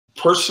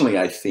personally,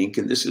 I think,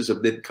 and this is a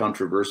bit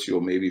controversial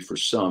maybe for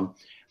some,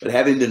 but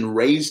having been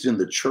raised in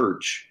the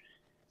church,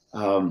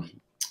 I'm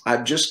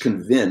just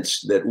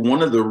convinced that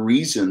one of the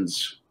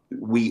reasons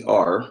we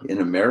are in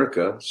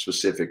America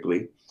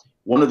specifically,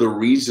 one of the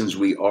reasons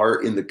we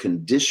are in the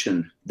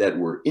condition that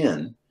we're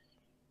in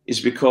is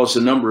because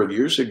a number of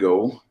years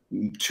ago,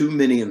 too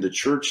many in the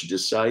church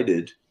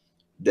decided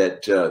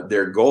that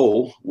their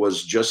goal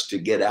was just to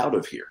get out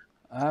of here.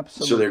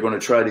 Absolutely. So they're going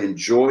to try to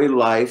enjoy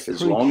life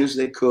as long as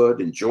they could,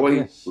 enjoy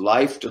Yes.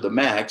 life to the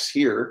max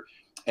here,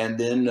 and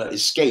then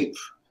escape.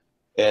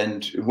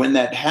 And when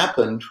that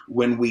happened,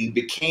 when we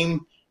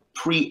became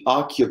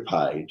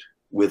preoccupied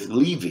with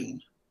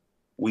leaving,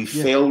 we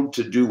failed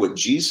to do what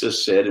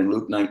Jesus said in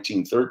Luke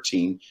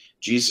 19:13.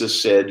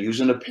 Jesus said,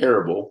 using a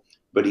parable,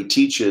 but he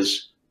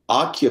teaches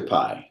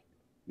occupy.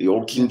 The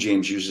old King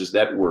James uses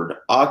that word,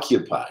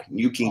 occupy.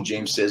 New King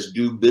James says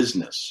do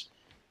business.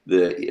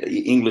 The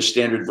English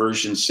Standard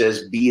Version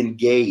says be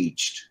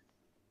engaged.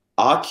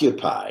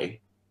 Occupy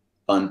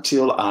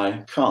until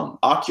I come.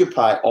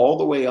 Occupy all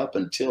the way up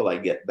until I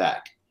get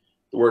back.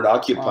 The word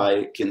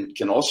occupy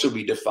can also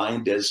be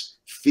defined as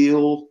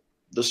fill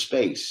the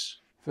space.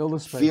 Fill the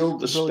space. Fill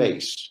the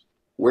space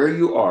where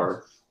you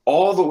are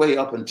all the way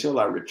up until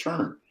I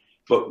return.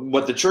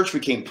 But the church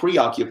became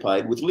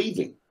preoccupied with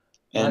leaving.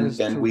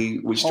 And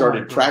we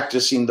started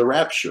practicing the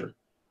rapture.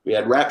 We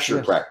had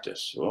rapture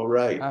practice. All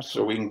right. Absolutely.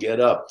 So we can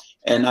get up.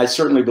 And I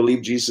certainly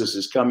believe Jesus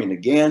is coming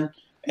again.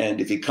 And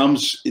if he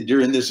comes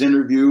during this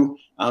interview,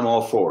 I'm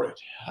all for it.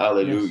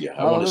 Hallelujah. Yes.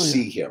 I want to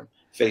see him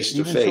face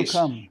to face.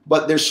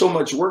 But there's so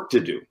much work to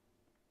do.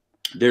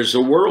 There's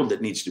a world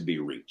that needs to be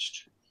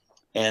reached.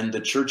 And the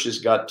church has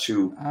got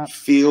to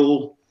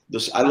fill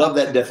this. I love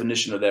that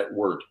definition of that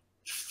word.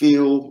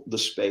 Fill the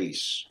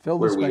space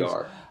where we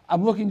are.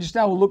 I'm looking just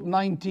now, Luke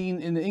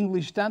 19 in the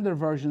English Standard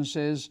Version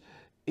says,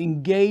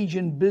 engage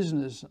in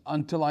business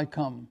until I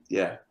come.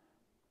 Yeah.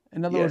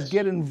 In other words,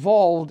 get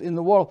involved in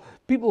the world.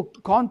 People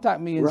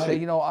contact me and say,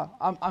 you know,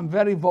 I'm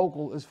very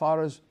vocal as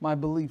far as my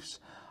beliefs.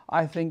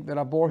 I think that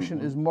abortion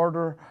is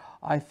murder.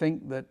 I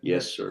think that,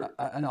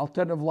 an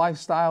alternative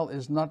lifestyle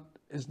is not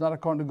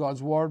according to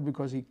God's word,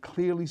 because he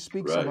clearly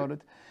speaks about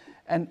it.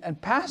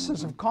 And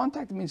pastors have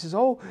contacted me and says,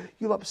 oh,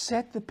 you'll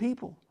upset the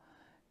people.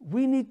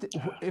 We need to,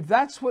 if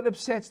that's what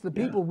upsets the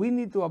people, we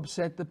need to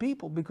upset the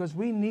people, because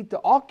we need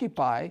to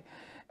occupy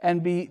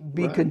and be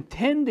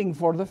contending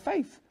for the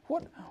faith.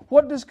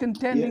 What does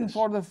contending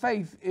for the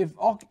faith if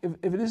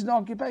it isn't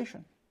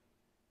occupation?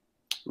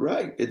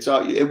 Right.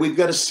 We've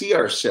got to see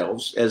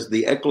ourselves as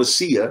the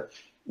ecclesia.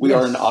 We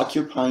are an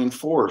occupying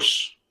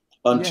force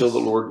until the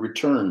Lord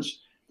returns.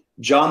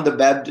 John the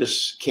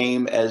Baptist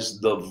came as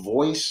the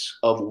voice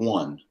of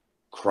one,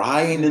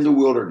 crying in the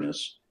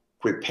wilderness,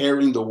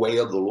 preparing the way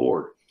of the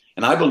Lord.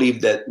 And I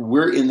believe that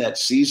we're in that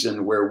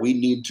season where we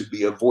need to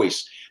be a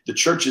voice. The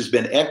church has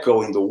been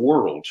echoing the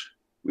world.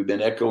 We've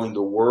been echoing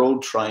the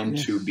world, trying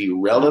to be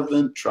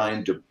relevant,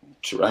 trying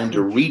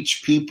to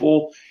reach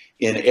people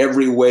in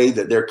every way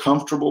that they're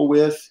comfortable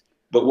with.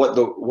 But what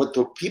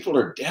the people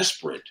are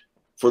desperate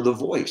for, the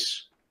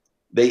voice.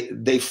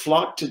 They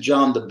flock to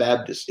John the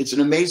Baptist. It's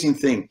an amazing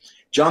thing.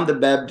 John the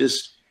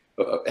Baptist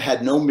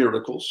had no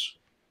miracles,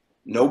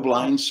 no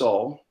blind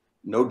saw,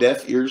 no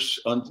deaf ears,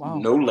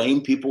 no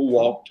lame people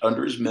walked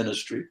under his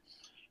ministry.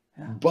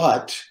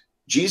 But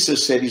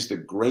Jesus said he's the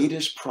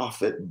greatest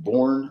prophet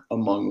born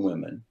among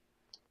women.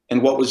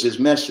 And what was his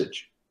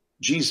message?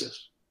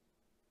 Jesus.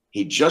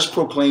 He just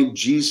proclaimed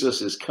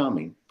Jesus is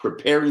coming,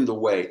 preparing the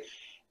way.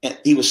 And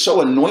he was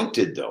so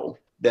anointed, though,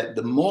 that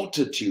the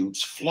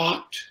multitudes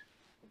flocked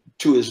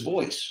to his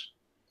voice,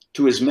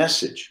 to his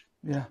message.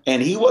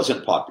 And he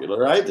wasn't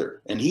popular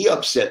either. And he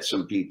upset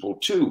some people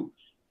too.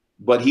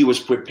 But he was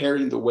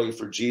preparing the way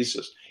for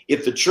Jesus.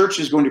 If the church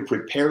is going to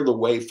prepare the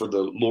way for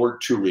the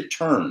Lord to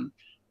return,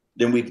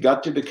 then we've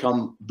got to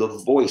become the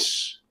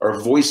voice or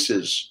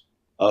voices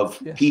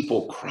of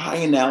people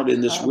crying out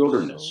in this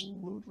wilderness.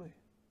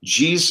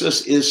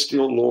 Jesus is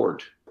still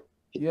Lord.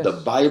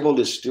 The Bible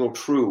is still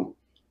true.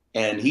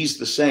 And he's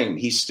the same.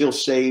 He still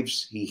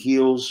saves, he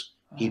heals,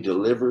 he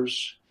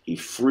delivers, he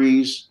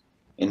frees,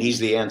 and he's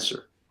the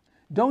answer.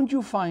 Don't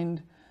you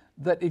find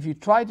that if you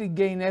try to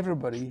gain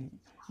everybody,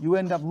 you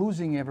end up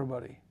losing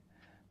everybody?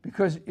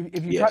 Because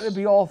if you try to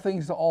be all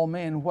things to all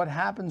men, what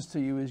happens to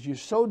you is you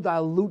so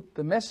dilute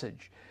the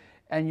message,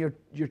 and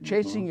you're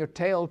chasing your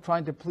tail,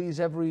 trying to please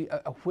every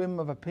a whim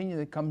of opinion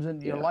that comes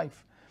into your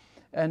life.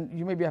 And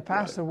you may be a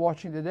pastor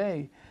watching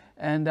today,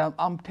 and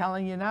I'm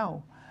telling you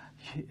now,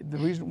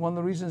 one of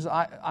the reasons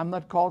I'm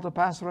not called to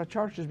pastor a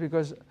church is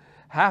because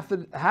half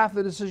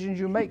the decisions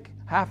you make,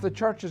 half the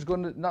church is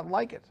going to not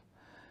like it.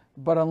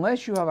 But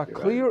unless you have a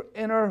clear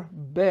inner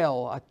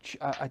bell,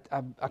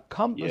 a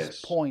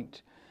compass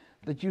point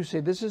that you say,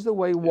 this is the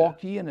way,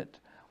 walk ye in it,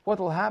 what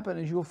will happen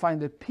is you'll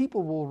find that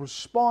people will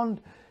respond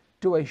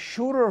to a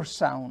surer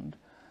sound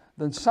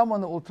than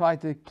someone that will try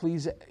to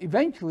please.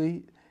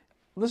 Eventually,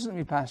 listen to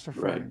me, Pastor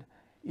Friend,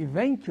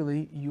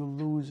 eventually you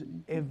lose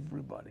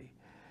everybody.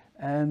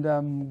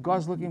 And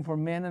God's looking for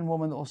men and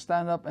women that will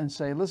stand up and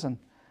say, listen,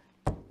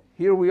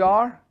 here we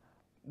are,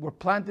 we're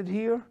planted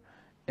here,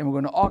 and we're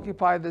going to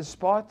occupy this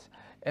spot,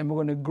 and we're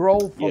going to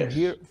grow from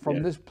here,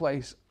 from this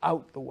place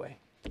out the way.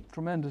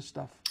 Tremendous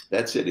stuff.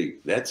 That's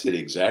it. That's it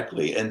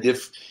exactly. And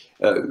if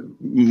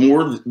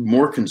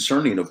more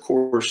concerning, of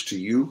course, to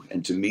you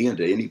and to me and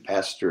to any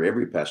pastor,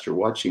 every pastor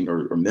watching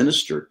or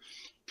minister,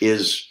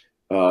 is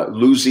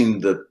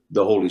losing the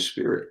Holy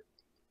Spirit.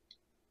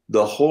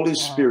 The Holy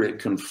Spirit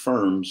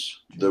confirms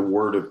the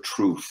word of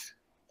truth.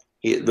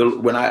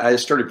 When I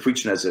started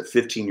preaching as a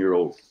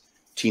 15-year-old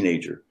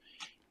teenager,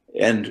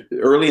 and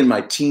early in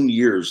my teen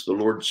years, the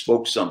Lord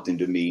spoke something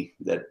to me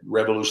that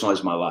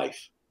revolutionized my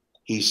life.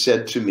 He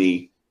said to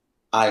me,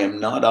 I am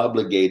not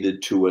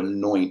obligated to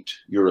anoint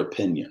your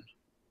opinion,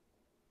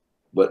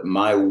 but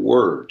my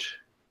word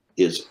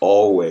is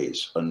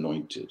always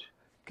anointed.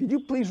 Could you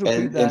please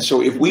repeat that? And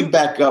so if we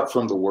back up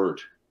from the word.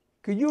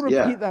 Could you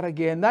repeat that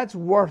again? That's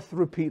worth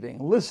repeating.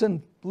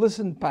 Listen,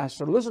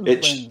 Pastor. Listen,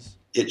 friends.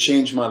 It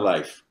changed my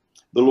life.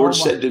 The Lord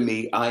said to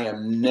me, I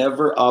am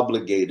never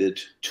obligated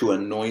to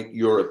anoint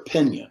your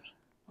opinion,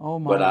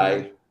 but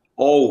I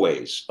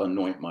always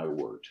anoint my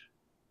word.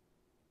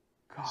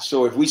 God.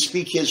 So if we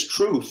speak his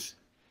truth,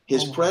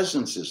 his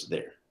presence is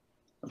there.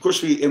 Of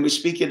course, we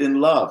speak it in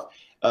love.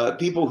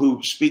 People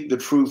who speak the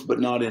truth but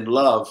not in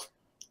love,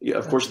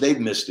 of course, they've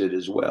missed it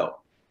as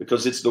well,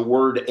 because it's the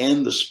word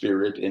and the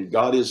spirit, and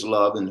God is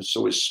love, and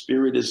so his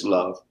spirit is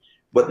love.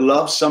 But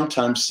love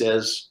sometimes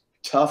says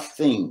tough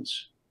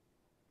things,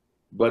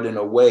 but in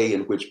a way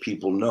in which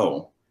people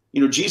know.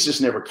 You know, Jesus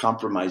never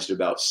compromised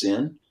about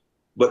sin,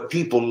 but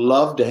people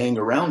loved to hang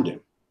around him.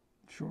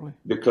 Surely.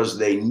 Because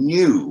they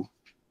knew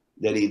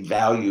that he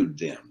valued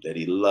them, that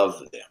he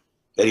loved them,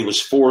 that he was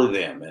for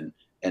them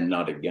and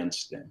not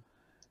against them.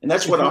 And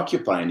that's what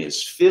occupying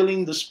is,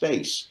 filling the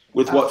space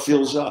with what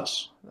fills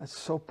us. That's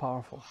so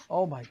powerful.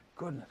 Oh my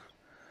goodness.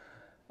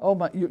 Oh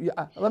my,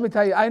 let me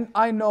tell you,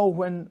 I know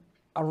when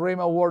a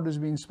Rhema word is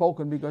being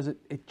spoken, because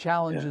it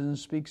challenges and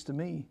speaks to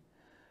me.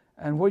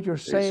 And what you're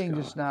saying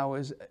just now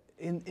is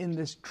in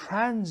this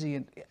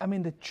transient, I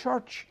mean, the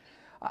church,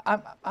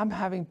 I'm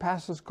having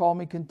pastors call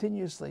me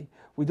continuously.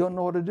 We don't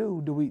know what to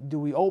do. Do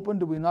we open?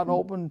 Do we not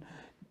open?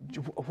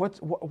 What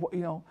you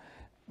know,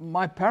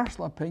 my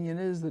personal opinion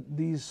is that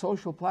these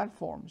social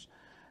platforms,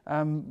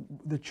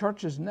 the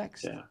church is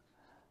next. Yeah.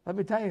 Let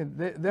me tell you,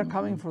 they're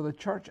coming for the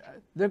church.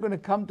 They're going to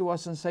come to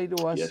us and say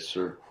to us, yes,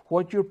 sir,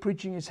 what you're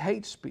preaching is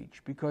hate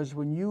speech, because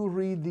when you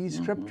read these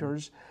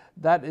scriptures,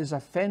 that is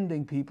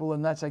offending people,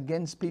 and that's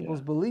against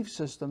people's belief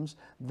systems.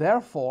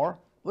 Therefore,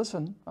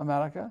 listen,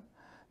 America,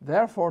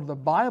 therefore the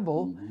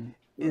Bible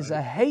is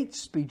a hate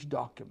speech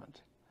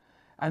document.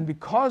 And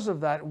because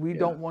of that, we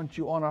don't want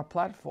you on our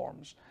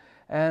platforms.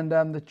 And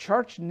the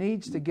church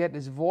needs to get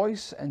its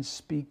voice and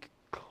speak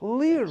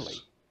clearly.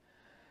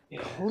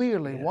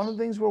 Clearly. One of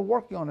the things we're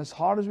working on as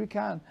hard as we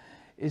can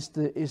is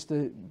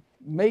to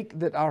make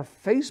that our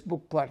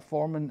Facebook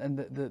platform and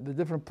the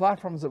different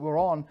platforms that we're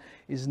on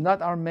is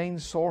not our main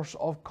source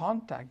of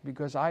contact,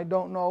 because I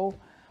don't know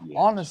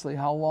honestly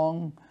how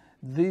long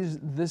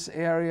this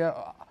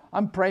area,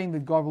 I'm praying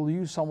that God will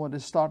use someone to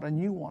start a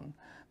new one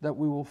that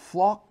we will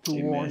flock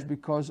towards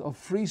because of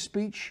free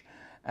speech,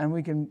 and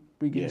we can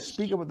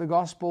speak about the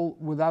gospel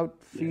without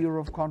fear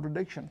of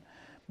contradiction.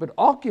 But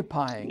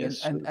occupying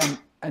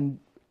and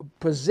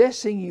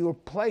possessing your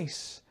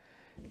place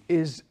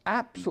is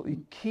absolutely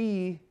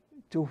key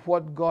to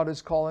what God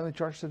is calling the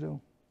church to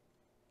do.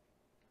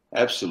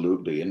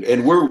 Absolutely.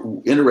 And we're,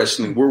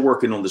 interestingly, we're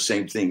working on the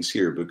same things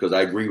here, because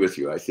I agree with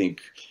you. I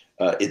think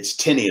it's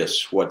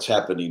tenuous what's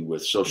happening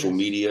with social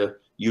media,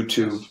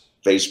 YouTube,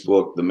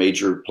 Facebook, the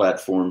major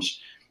platforms.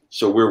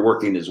 So we're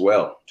working as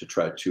well to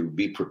try to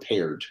be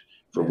prepared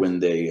for when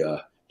they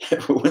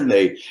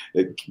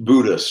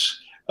boot us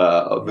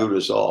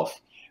off.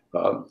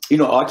 You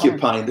know,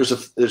 occupying. There's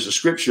a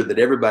scripture that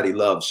everybody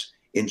loves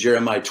in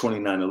Jeremiah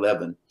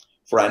 29:11.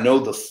 For I know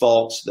the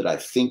thoughts that I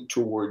think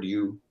toward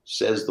you,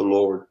 says the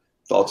Lord,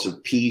 thoughts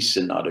of peace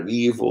and not of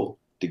evil,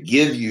 to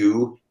give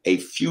you a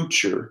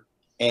future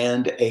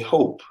and a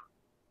hope.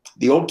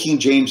 The old King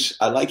James,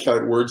 I like how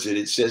it words it.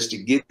 It says to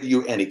give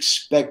you an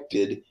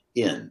expected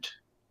end.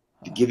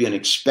 To give you an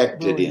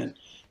expected end.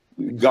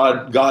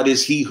 God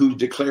is he who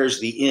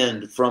declares the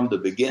end from the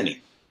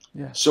beginning.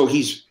 Yeah. So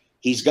he's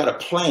got a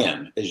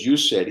plan, as you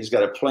said, he's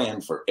got a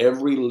plan for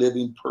every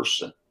living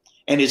person.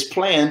 And his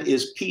plan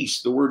is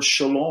peace, the word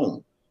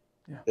shalom,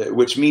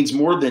 which means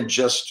more than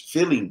just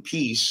feeling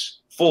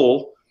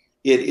peaceful.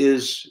 It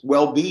is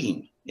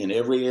well-being in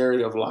every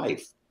area of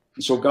life.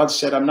 And so God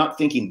said, I'm not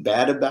thinking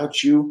bad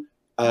about you.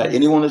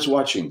 Anyone that's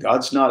watching,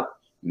 God's not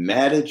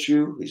mad at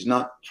you. He's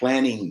not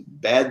planning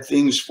bad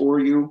things for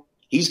you.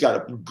 He's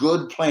got a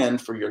good plan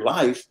for your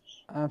life.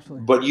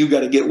 Absolutely. But you got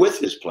to get with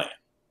his plan.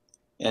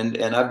 And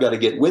I've got to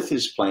get with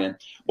his plan.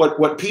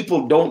 What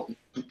people don't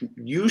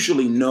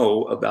usually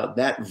know about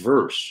that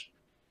verse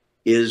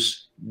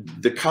is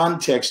the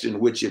context in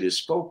which it is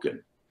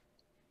spoken.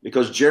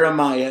 Because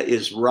Jeremiah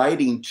is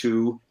writing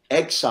to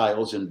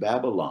exiles in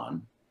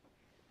Babylon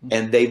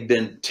and they've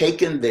been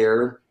taken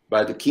there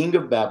by the king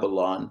of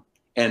Babylon.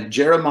 And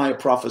Jeremiah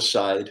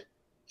prophesied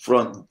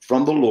from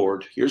the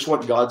Lord. Here's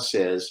what God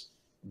says.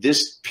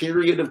 This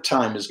period of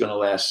time is going to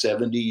last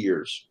 70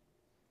 years.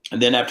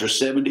 And then after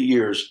 70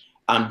 years,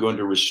 I'm going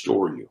to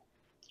restore you.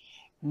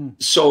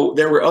 So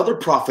there were other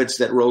prophets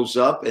that rose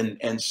up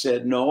and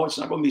said, no, it's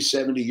not going to be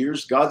 70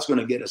 years. God's going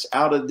to get us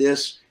out of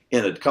this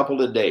in a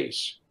couple of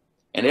days.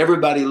 And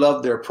everybody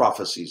loved their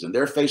prophecies, and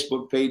their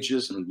Facebook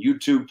pages and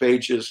YouTube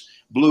pages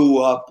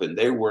blew up, and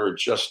they were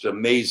just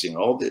amazing.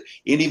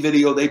 Any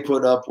video they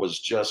put up was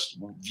just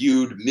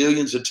viewed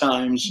millions of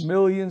times.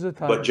 Millions of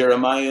times. But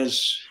Jeremiah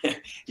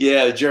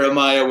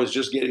was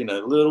just getting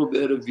a little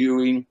bit of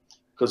viewing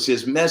because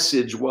his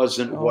message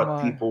wasn't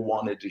what people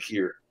wanted to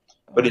hear.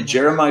 But in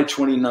Jeremiah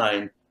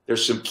 29,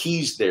 there's some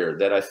keys there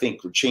that I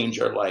think would change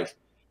our life.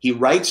 He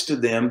writes to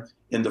them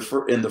in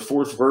the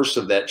fourth verse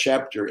of that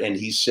chapter, and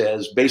he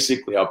says,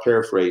 basically, I'll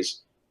paraphrase,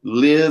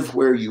 live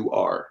where you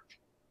are.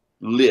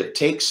 Live.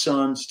 Take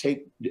sons,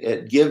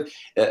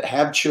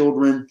 have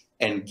children,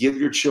 and give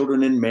your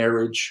children in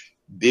marriage.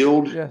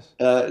 Build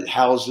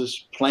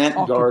houses,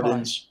 plant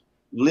gardens.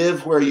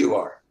 Live where you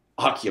are.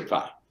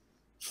 Occupy.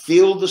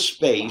 Fill the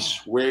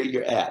space where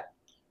you're at.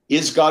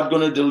 Is God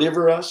going to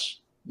deliver us?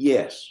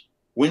 Yes.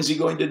 When's he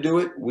going to do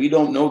it? We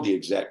don't know the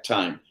exact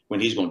time when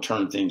he's going to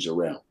turn things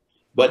around.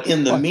 But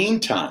in the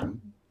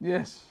meantime,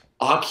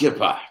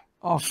 occupy.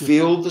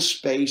 Fill the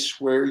space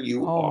where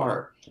you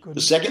are.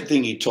 The second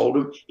thing he told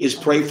him is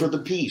pray for the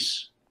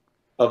peace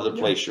of the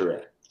place you're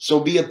at. So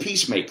be a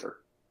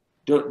peacemaker.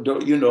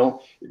 Don't you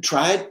know?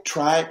 Try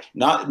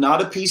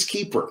not a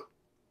peacekeeper.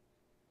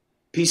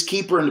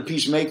 Peacekeeper and a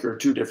peacemaker are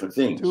two different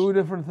things. Two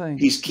different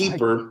things.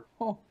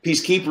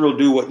 Peacekeeper will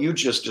do what you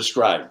just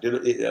described.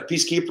 A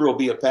peacekeeper will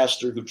be a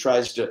pastor who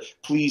tries to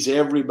please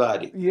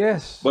everybody.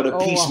 Yes. But a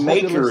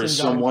peacemaker is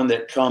someone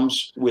that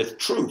comes with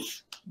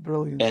truth.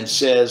 Brilliant. And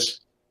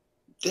says,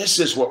 this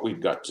is what we've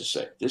got to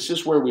say. This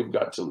is where we've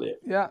got to live.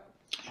 Yeah.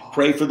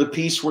 Pray for the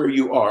peace where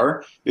you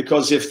are,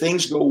 because if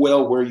things go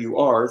well where you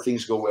are,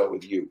 things go well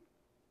with you.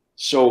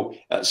 So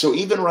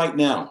even right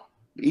now,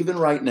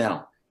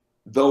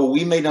 though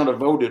we may not have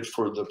voted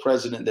for the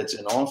president that's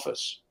in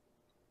office,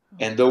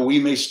 and though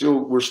we're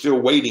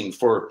still waiting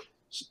for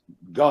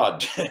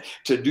God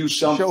to do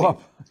something. Show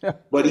up.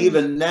 But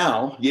even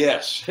now,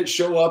 yes,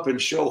 show up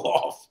and show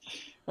off.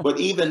 But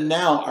even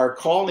now, our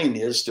calling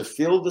is to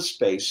fill the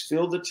space,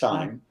 fill the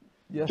time.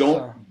 Yes,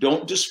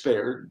 don't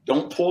despair.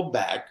 Don't pull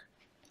back,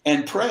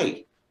 and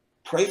pray.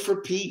 Pray for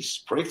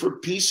peace. Pray for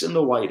peace in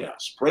the White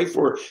House. Pray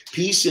for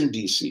peace in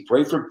D.C.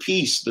 Pray for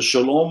peace, the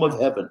shalom of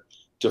heaven,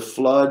 to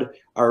flood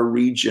our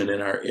region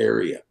and our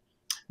area.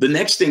 The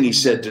next thing he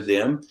said to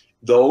them,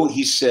 though,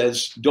 he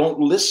says, don't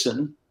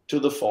listen to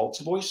the false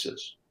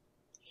voices.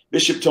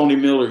 Bishop Tony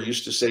Miller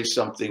used to say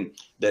something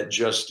that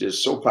just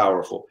is so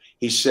powerful.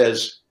 He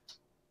says,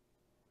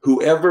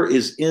 whoever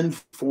is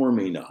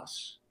informing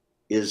us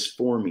is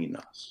forming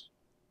us.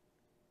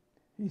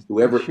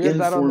 Whoever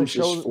informs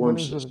us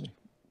forms us.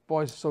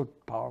 Boy, it's so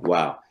powerful.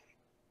 Wow.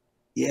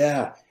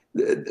 Yeah.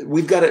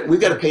 We've got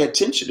to pay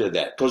attention to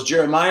that, because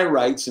Jeremiah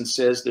writes and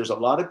says there's a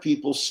lot of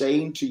people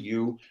saying to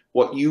you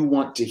what you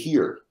want to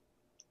hear,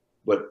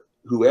 but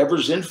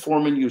whoever's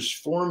informing you is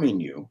forming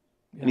you.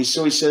 Yeah. And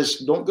so he says,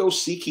 don't go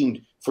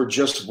seeking for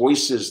just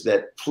voices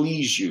that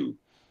please you.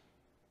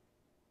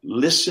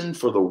 Listen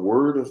for the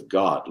word of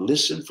God.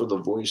 Listen for the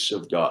voice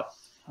of God.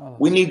 Oh.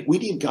 We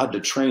need God to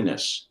train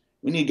us.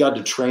 We need God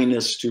to train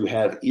us to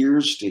have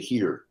ears to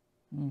hear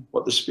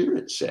what the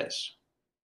Spirit says.